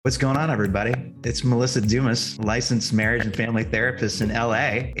What's going on, everybody? It's Melissa Dumaz, licensed marriage and family therapist in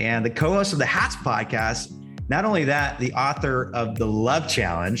LA, and the co-host of the Hats podcast. Not only that, the author of the Love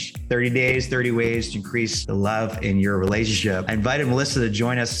Challenge, 30 Days, 30 Ways to Increase the Love in Your Relationship. I invited Melissa to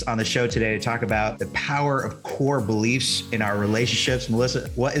join us on the show today to talk about the power of core beliefs in our relationships. Melissa,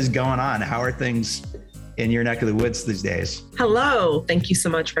 what is going on? How are things in your neck of the woods these days? Hello. Thank you so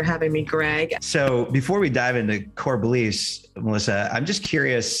much for having me, Greg. So before we dive into core beliefs, Melissa, I'm just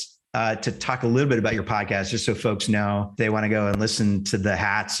curious to talk a little bit about your podcast, just so folks know they want to go and listen to the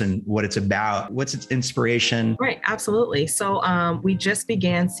Hats and what it's about. What's its inspiration? Right. Absolutely. So we just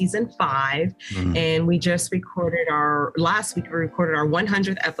began season 5 and we just recorded last week we recorded our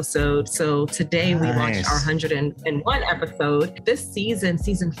 100th episode. So today we launched our 101 episode. This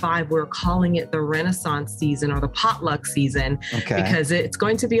season 5, we're calling it the Renaissance season or the potluck season because it's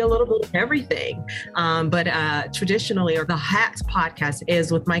going to be a little bit of everything. But traditionally, or the Hats podcast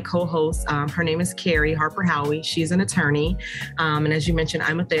is with my co-host. Her name is Carrie Harper Howie. She's an attorney. And as you mentioned,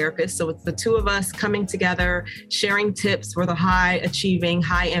 I'm a therapist. So it's the two of us coming together, sharing tips for the high achieving,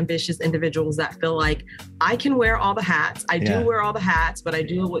 high ambitious individuals that feel like I can wear all the hats. I do wear all the hats, but I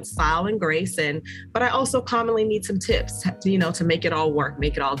do it with style and grace. But I also commonly need some tips, to make it all work,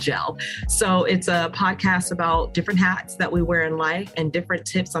 make it all gel. So it's a podcast about different hats that we wear in life and different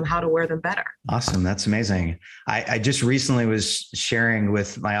tips on how to wear them better. Awesome. That's amazing. I just recently was sharing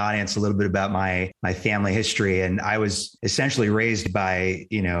with my audience a little bit about my family history. And I was essentially raised by,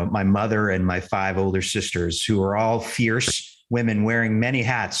 my mother and my 5 older sisters who are all fierce women wearing many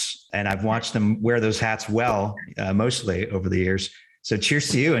hats. And I've watched them wear those hats well, mostly over the years. So cheers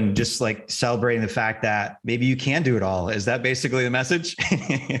to you, and just like celebrating the fact that maybe you can do it all. Is that basically the message?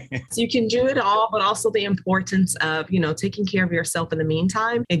 So you can do it all, but also the importance of, taking care of yourself in the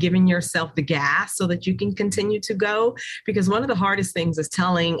meantime and giving yourself the gas so that you can continue to go. Because one of the hardest things is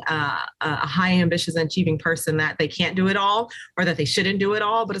telling a high ambitious and achieving person that they can't do it all or that they shouldn't do it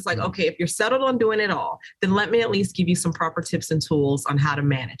all. But it's like, okay, if you're settled on doing it all, then let me at least give you some proper tips and tools on how to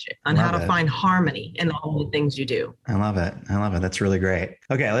manage it, on how to find harmony in all the things you do. I love it. That's really great.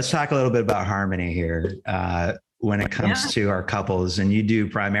 Okay, let's talk a little bit about harmony here when it comes to our couples. And you do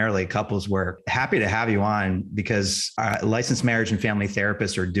primarily couples work. Happy to have you on because licensed marriage and family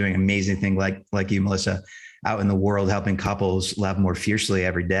therapists are doing amazing things like you, Melissa, out in the world, helping couples love more fiercely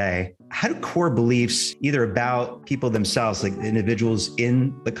every day. How do core beliefs, either about people themselves, like individuals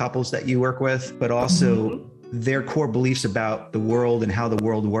in the couples that you work with, but also their core beliefs about the world and how the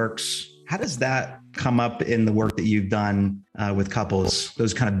world works, how does that come up in the work that you've done with couples,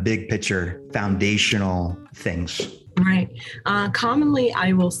 those kind of big picture foundational things? Right. Commonly,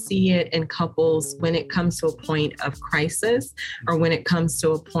 I will see it in couples when it comes to a point of crisis or when it comes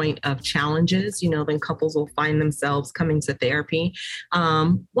to a point of challenges, then couples will find themselves coming to therapy.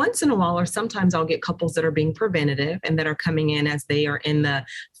 Once in a while, or sometimes I'll get couples that are being preventative and that are coming in as they are in the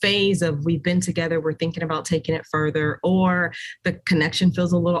phase of we've been together, we're thinking about taking it further, or the connection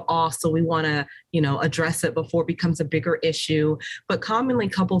feels a little off. So we want to, address it before it becomes a bigger issue. But commonly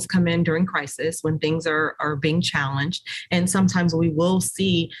couples come in during crisis when things are being challenged. And sometimes we will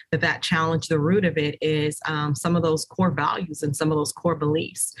see that challenge, the root of it is some of those core values and some of those core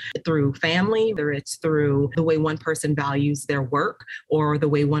beliefs through family, whether it's through the way one person values their work or the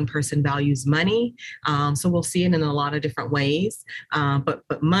way one person values money. So we'll see it in a lot of different ways. But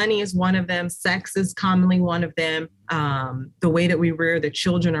money is one of them. Sex is commonly one of them. The way that we rear the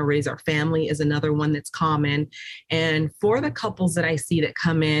children or raise our family is another one that's common. And for the couples that I see that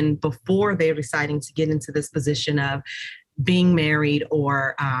come in before they're deciding to get into this position of being married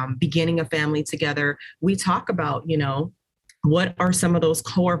or beginning a family together, we talk about, what are some of those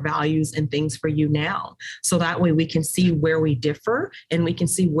core values and things for you now? So that way we can see where we differ and we can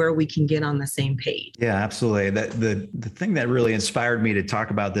see where we can get on the same page. Yeah, absolutely. The thing that really inspired me to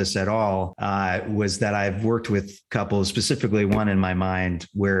talk about this at all was that I've worked with couples, specifically one in my mind,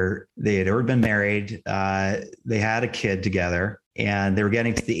 where they had already been married. They had a kid together. And they were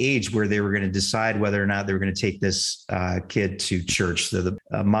getting to the age where they were going to decide whether or not they were going to take this kid to church. So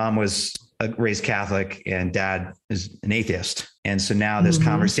the mom was raised Catholic and dad is an atheist. And so now this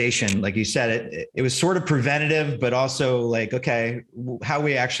conversation, like you said, it was sort of preventative, but also like, okay, how are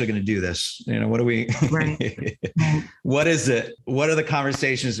we actually going to do this? What do we, what is it? What are the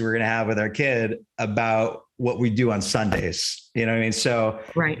conversations we're going to have with our kid about what we do on Sundays? You know what I mean? So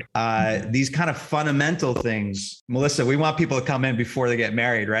these kind of fundamental things, Melissa, we want people to come in before they get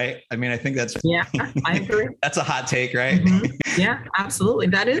married, right? I mean, I think that's, I agree. That's a hot take, right? Yeah, absolutely.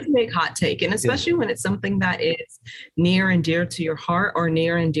 That is a big hot take. And especially when it's something that is near and dear to your heart or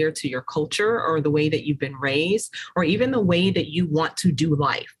near and dear to your culture or the way that you've been raised or even the way that you want to do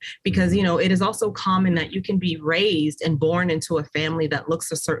life. Because, you know, it is also common that you can be raised and born into a family that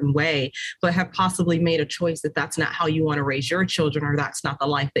looks a certain way, but have possibly made a choice that that's not how you want to raise your children or that's not the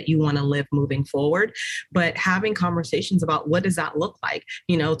life that you want to live moving forward. But having conversations about what does that look like,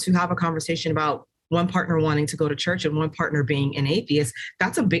 you know, to have a conversation about one partner wanting to go to church and one partner being an atheist,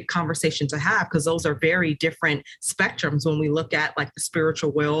 that's a big conversation to have because those are very different spectrums when we look at like the spiritual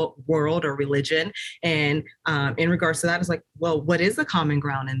world or religion. And in regards to that, it's like, well, what is the common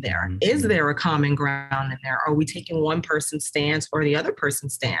ground in there? Is there a common ground in there? Are we taking one person's stance or the other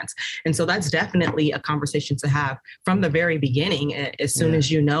person's stance? And so that's definitely a conversation to have from the very beginning, as soon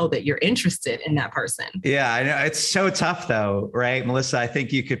as you know that you're interested in that person. Yeah, I know. It's so tough though, right? Melissa, I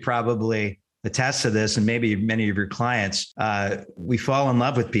think you could probably attest to this, and maybe many of your clients, we fall in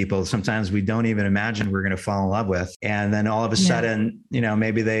love with people sometimes we don't even imagine we're going to fall in love with. And then all of a sudden, you know,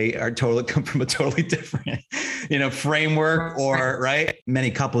 maybe they are come from a totally different, you know, framework or right. Many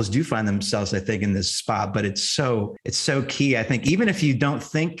couples do find themselves, I think, in this spot, but it's so key. I think even if you don't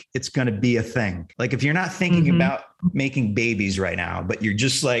think it's going to be a thing, like if you're not thinking about making babies right now, but you're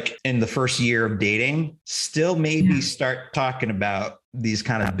just like in the first year of dating, still maybe start talking about these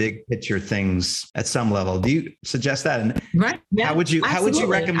kind of big picture things at some level. Do you suggest that? And how would you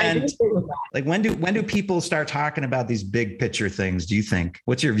recommend, like when do people start talking about these big picture things, do you think?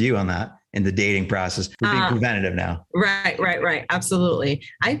 What's your view on that in the dating process? We're being preventative now. Right. Absolutely.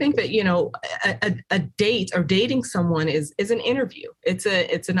 I think that, you know, a date or dating someone is an interview. It's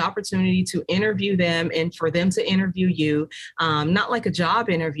an opportunity to interview them and for them to interview you, not like a job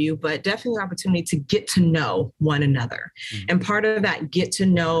interview, but definitely an opportunity to get to know one another. And part of that get to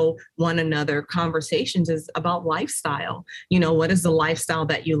know one another conversations is about lifestyle. You know, what is the lifestyle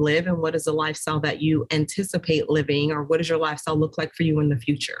that you live and what is the lifestyle that you anticipate living, or what does your lifestyle look like for you in the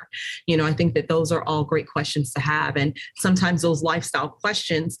future? You know, I think that those are all great questions to have. And sometimes those lifestyle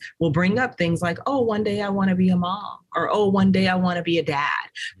questions will bring up things like, oh, one day I want to be a mom, or, oh, one day I want to be a dad,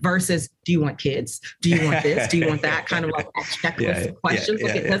 versus, do you want kids? Do you want this? Do you want that? Kind of like a checklist of questions.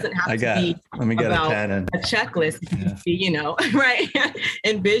 Like it doesn't have to be about a checklist, you know, right?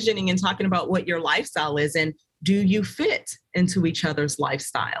 Envisioning and talking about what your lifestyle is and do you fit into each other's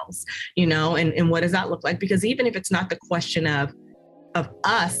lifestyles, you know, and what does that look like? Because even if it's not the question of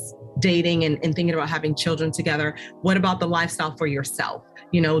us dating and thinking about having children together, what about the lifestyle for yourself?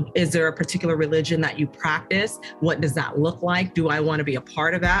 You know, is there a particular religion that you practice? What does that look like? Do I want to be a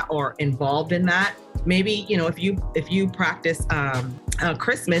part of that or involved in that? Maybe, you know, if you practice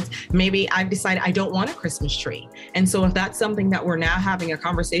Christmas, maybe I've decided I don't want a Christmas tree. And so if that's something that we're now having a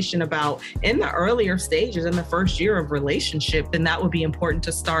conversation about in the earlier stages, in the first year of relationship, then that would be important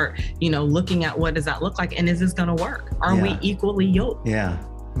to start, you know, looking at what does that look like? And is this going to work? Are we equally yoked? Yeah.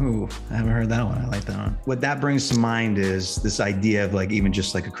 Ooh, I haven't heard that one. I like that one. What that brings to mind is this idea of like, even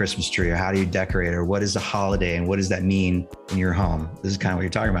just like a Christmas tree, or how do you decorate, or what is a holiday and what does that mean in your home? This is kind of what you're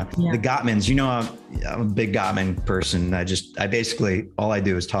talking about. Yeah. The Gottmans, you know, I'm a big Gottman person. I basically, all I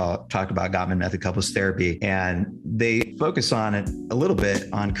do is talk about Gottman method couples therapy, and they focus on it a little bit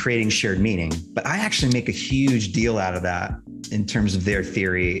on creating shared meaning, but I actually make a huge deal out of that in terms of their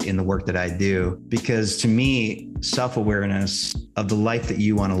theory in the work that I do, because to me, self-awareness of the life that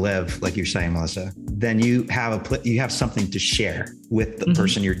you want to live, like you're saying, Melissa, then you have something to share with the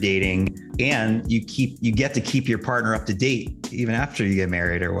person you're dating, and you get to keep your partner up to date even after you get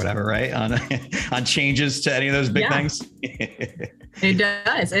married or whatever, right? On changes to any of those big things. It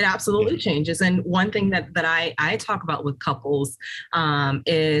does. It absolutely changes. And one thing that I talk about with couples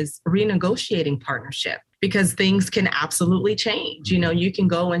is renegotiating partnership, because things can absolutely change. You know, you can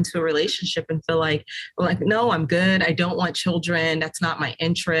go into a relationship and feel like, no, I'm good. I don't want children. That's not my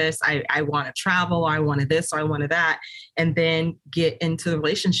interest. I want to travel, or I wanted this, or I wanted that. And then get into the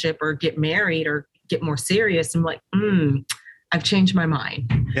relationship or get married or get more serious and like, I've changed my mind,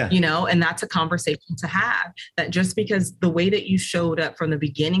 you know, and that's a conversation to have. That just because the way that you showed up from the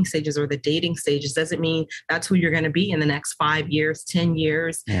beginning stages or the dating stages doesn't mean that's who you're going to be in the next 5 years, 10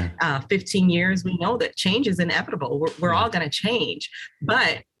 years, 15 years. We know that change is inevitable. We're all going to change.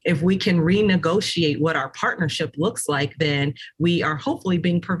 But if we can renegotiate what our partnership looks like, then we are hopefully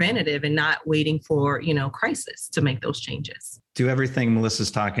being preventative and not waiting for, you know, crisis to make those changes. Do everything Melissa's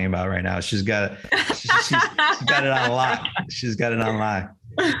talking about right now. She's got it on lock. She's got it on lock.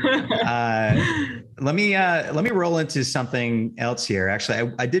 Let me roll into something else here.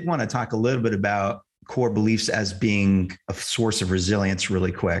 Actually, I did want to talk a little bit about core beliefs as being a source of resilience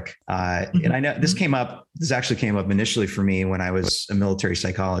really quick. And I know this actually came up initially for me when I was a military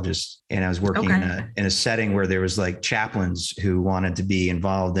psychologist, and I was working in a setting where there was like chaplains who wanted to be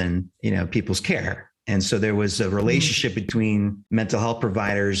involved in, people's care. And so there was a relationship between mental health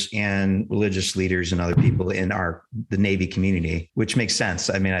providers and religious leaders and other people in the Navy community, which makes sense.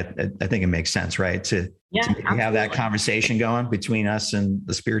 I mean, I think it makes sense, right? To have that conversation going between us and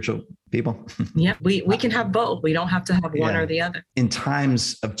the spiritual people. Yeah, we can have both. We don't have to have one or the other. In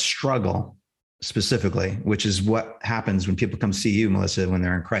times of struggle, specifically, which is what happens when people come see you, Melissa, when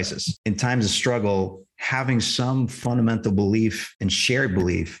they're in crisis. In times of struggle, having some fundamental belief and shared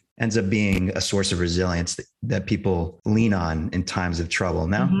belief ends up being a source of resilience that people lean on in times of trouble.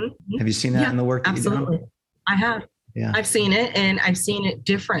 Now, have you seen that in the work that you've done? Absolutely. I have. Yeah. I've seen it, and I've seen it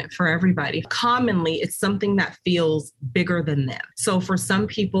different for everybody. Commonly, it's something that feels bigger than them. So for some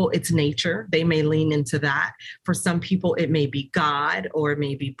people, it's nature. They may lean into that. For some people, it may be God, or it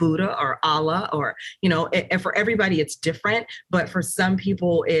may be Buddha or Allah, or, and for everybody, it's different. But for some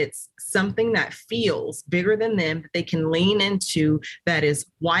people, it's something that feels bigger than them, that they can lean into, that is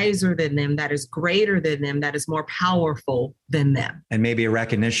wiser than them, that is greater than them, that is more powerful than them. And maybe a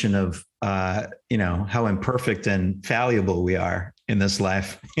recognition of how imperfect and fallible we are in this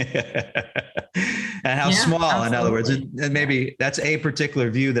life and how small, absolutely. In other words, and maybe that's a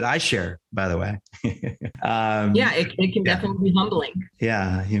particular view that I share, by the way. It can definitely be humbling.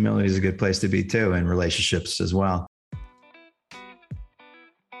 Yeah. Humility is a good place to be too, in relationships as well.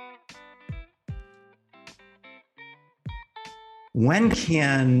 When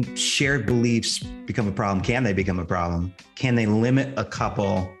can shared beliefs become a problem? Can they become a problem? Can they limit a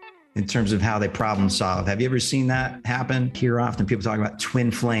couple in terms of how they problem solve? Have you ever seen that happen? Here often people talk about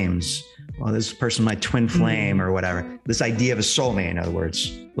twin flames. Well, this person, my twin flame or whatever. This idea of a soulmate, in other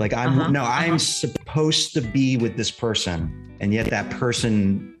words. Like I'm supposed to be with this person, and yet that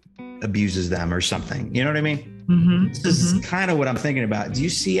person abuses them or something. You know what I mean? This is kind of what I'm thinking about. Do you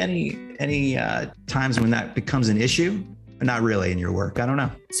see any times when that becomes an issue? Not really in your work. I don't know.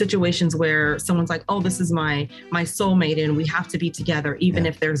 Situations where someone's like, oh, this is my soulmate and we have to be together, even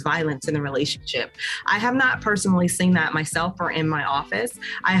if there's violence in the relationship. I have not personally seen that myself or in my office.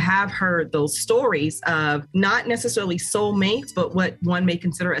 I have heard those stories of not necessarily soulmates, but what one may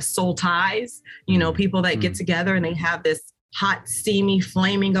consider as soul ties, people that get together and they have this hot, steamy,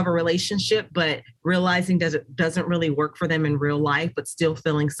 flaming of a relationship, but realizing that it doesn't really work for them in real life, but still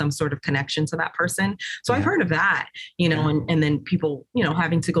feeling some sort of connection to that person. So I've heard of that, and then people,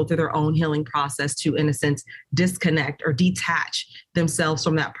 having to go through their own healing process to, in a sense, disconnect or detach themselves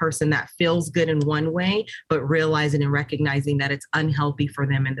from that person that feels good in one way, but realizing and recognizing that it's unhealthy for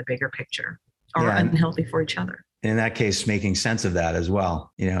them in the bigger picture, or unhealthy for each other. In that case, making sense of that as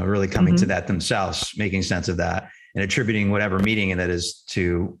well, really coming to that themselves, making sense of that, and attributing whatever meaning that is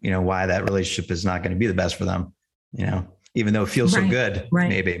to, why that relationship is not going to be the best for them, even though it feels so good,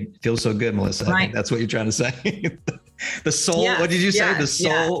 maybe it feels so good, Melissa. I think that's what you're trying to say. The soul, what did you say? The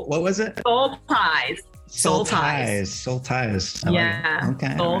soul, what was it? Soul ties. Soul ties. Soul ties.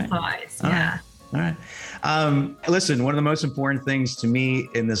 Okay. Soul ties. Yeah. All right. Listen, one of the most important things to me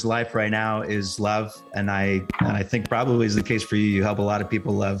in this life right now is love. And I think probably is the case for you. You help a lot of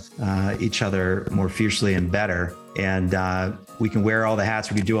people love each other more fiercely and better. And we can wear all the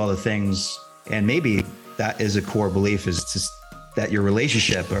hats, we can do all the things. And maybe that is a core belief, is just that your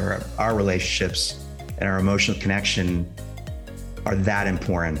relationship or our relationships and our emotional connection are that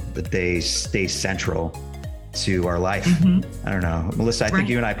important, that they stay central to our life. I don't know. Melissa, I think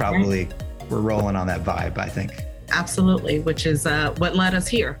you and I probably we're rolling on that vibe, I think. Absolutely, which is what led us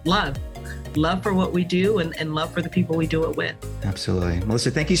here. Love for what we do and love for the people we do it with. Absolutely.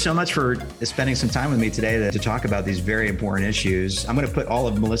 Melissa, thank you so much for spending some time with me today to talk about these very important issues. I'm going to put all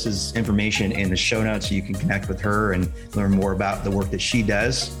of Melissa's information in the show notes so you can connect with her and learn more about the work that she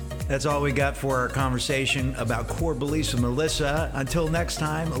does. That's all we got for our conversation about core beliefs with Melissa. Until next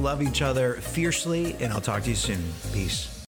time, love each other fiercely, and I'll talk to you soon. Peace.